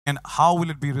and how will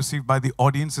it be received by the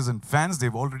audiences and fans?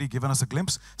 They've already given us a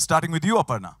glimpse, starting with you,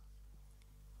 Aparna.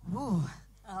 Ooh.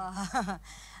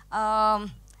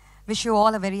 Wish you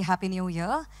all a very happy new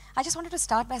year. I just wanted to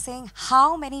start by saying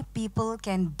how many people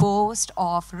can boast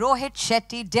of Rohit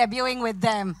Shetty debuting with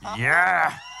them?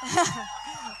 Yeah!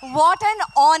 What an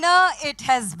honor it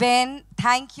has been.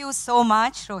 Thank you so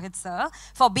much, Rohit sir,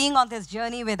 for being on this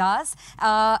journey with us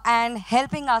and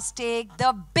helping us take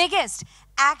the biggest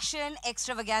action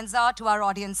extravaganza to our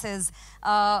audiences. We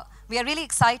are really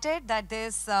excited that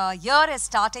this year is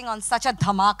starting on such a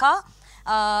dhamaka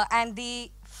and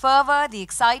the fervor, the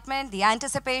excitement, the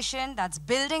anticipation that's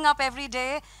building up every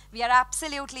day. We are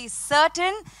absolutely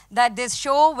certain that this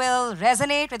show will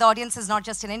resonate with audiences not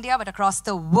just in India but across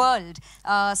the world.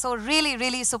 So really,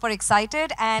 really super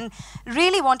excited and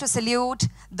really want to salute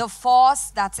the force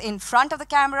that's in front of the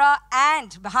camera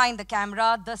and behind the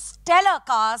camera, the stellar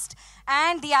cast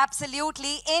and the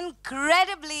absolutely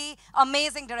incredibly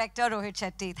amazing director Rohit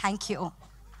Shetty. Thank you.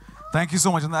 Thank you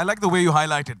so much. And I like the way you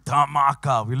highlighted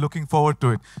Dhamaka. We're looking forward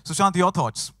to it. Sushant, your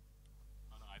thoughts?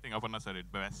 I think Aparna said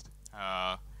it best.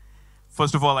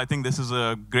 First of all, I think this is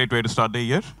a great way to start the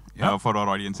year for our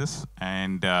audiences.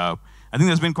 And I think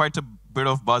there's been quite a bit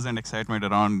of buzz and excitement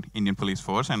around Indian Police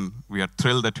Force. And we are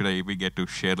thrilled that today we get to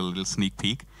share a little sneak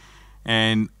peek.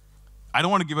 And I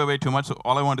don't want to give away too much. So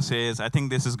all I want to say is I think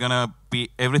this is going to be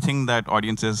everything that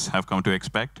audiences have come to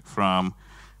expect from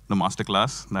the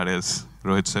masterclass, that is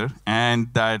Rohit sir,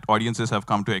 and that audiences have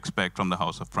come to expect from the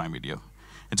House of Prime Video.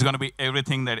 It's going to be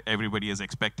everything that everybody has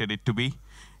expected it to be,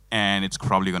 and it's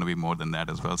probably going to be more than that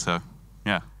as well. So,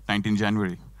 yeah, 19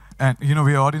 January. And you know,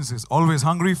 our audience is always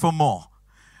hungry for more.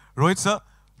 Rohit sir,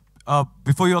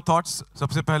 before your thoughts,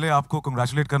 सबसे पहले आपको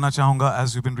congratulate करना चाहूँगा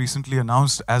as you've been recently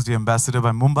announced as the ambassador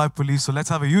by Mumbai Police. So let's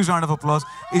have a huge round of applause.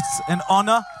 It's an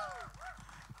honor.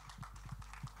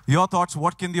 Your thoughts,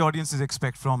 what can the audiences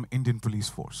expect from Indian Police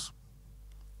Force?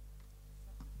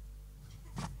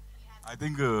 I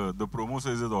think the promo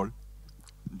says it all.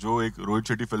 जो एक Rohit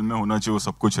Shetty film में होना चाहिए वो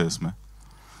सब कुछ है इसमें.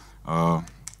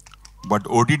 But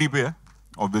OTT पे है,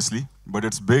 obviously. But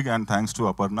it's big and thanks to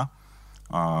Aparna.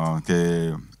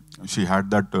 She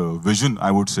had that vision,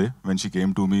 I would say, when she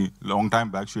came to me long time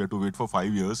back. She had to wait for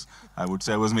 5 years. I would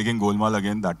say I was making Golmaal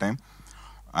again that time.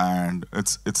 And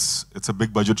it's a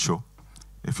big budget show.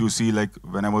 If you see, like,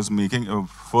 when I was making,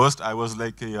 first I was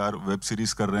like, yaar, web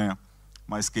series kar rahe hain.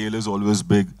 My scale is always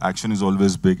big, action is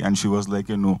always big. And she was like,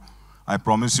 you know, I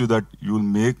promise you that you will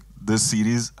make this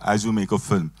series as you make a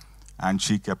film. And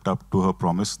she kept up to her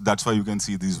promise. That's why you can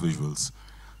see these visuals.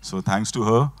 So thanks to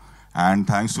her, and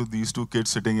thanks to these two kids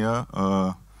sitting here,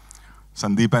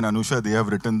 Sandeep and Anusha, they have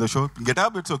written the show. Get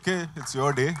up, it's okay, it's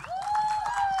your day.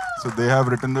 So they have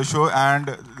written the show, and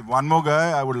one more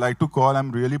guy I would like to call.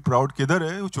 I'm really proud. Kidhar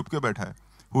hai? Wo chup ke baitha hai.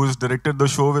 Who has directed the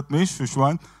show with me?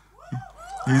 Shushwant.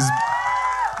 He's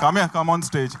come here. Come on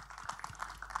stage.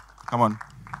 Come on.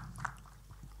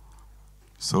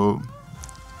 So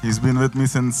he's been with me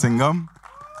since Singham.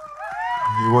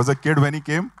 He was a kid when he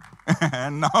came,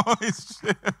 and now he's.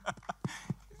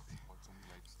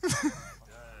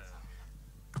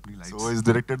 So he's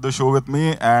directed the show with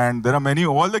me, and there are many.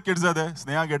 All the kids are there.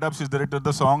 Sneha Get Up, she's directed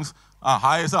the songs.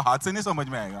 Hi, ऐसा हाथ से नहीं समझ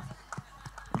में आएगा.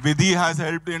 Vidhi has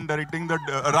helped in directing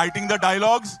writing the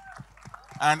dialogues,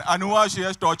 and Anua, she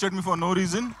has tortured me for no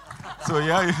reason. So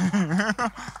yeah,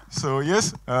 so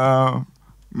yes,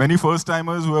 many first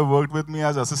timers who have worked with me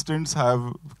as assistants have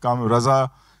come.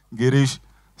 Raza, Girish,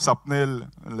 Sapnil,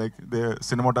 like the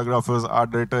cinematographers,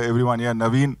 art director, everyone. Yeah,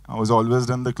 Naveen, who's always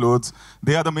done the clothes.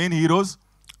 They are the main heroes.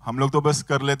 हम लोग तो बस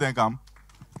कर लेते हैं काम.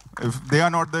 If they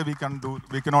are not there, we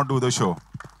cannot do the show.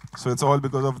 So it's all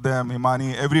because of them.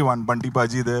 Himani, everyone, Bunty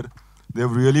Paji there.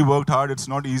 They've really worked hard. It's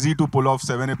not easy to pull off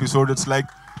 7 episodes. It's like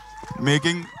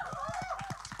making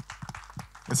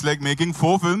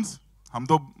 4 films. हम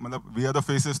तो मतलब we are the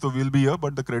faces, so we'll be here,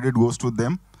 but the credit goes to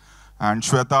them. And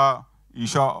Shweta,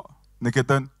 Isha,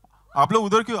 Niketan, आप लोग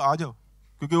उधर क्यों आ जाओ?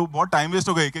 क्योंकि वो बहुत टाइम वेस्ट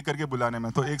हो गया एक-एक करके बुलाने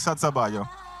में. तो एक साथ सब आ जाओ.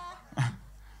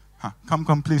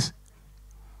 Come, please.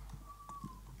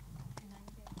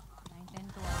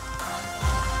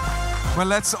 Well,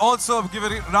 let's also give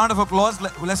a round of applause.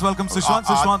 Let's welcome Sushant.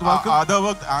 Sushant, welcome. आधा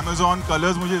वक्त Amazon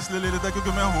Colors मुझे इसलिए ले लेता है क्योंकि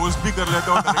मैं होस्ट भी कर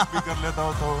लेता हूँ, डायरेक्ट भी कर लेता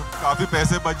हूँ, तो काफी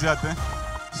पैसे बच जाते हैं.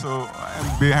 So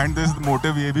behind this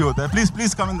motive ये भी होता है.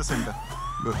 Please come in the center.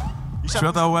 Good.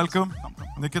 Shweta, welcome.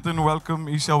 Nikitan, welcome.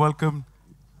 Isha, welcome.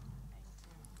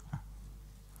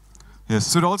 Yes.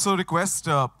 So also request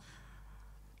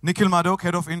Nikhil Madok,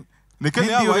 head of Hindi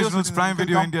Originals Prime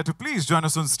Video India, to please join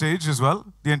us on stage as well,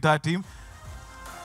 the entire team.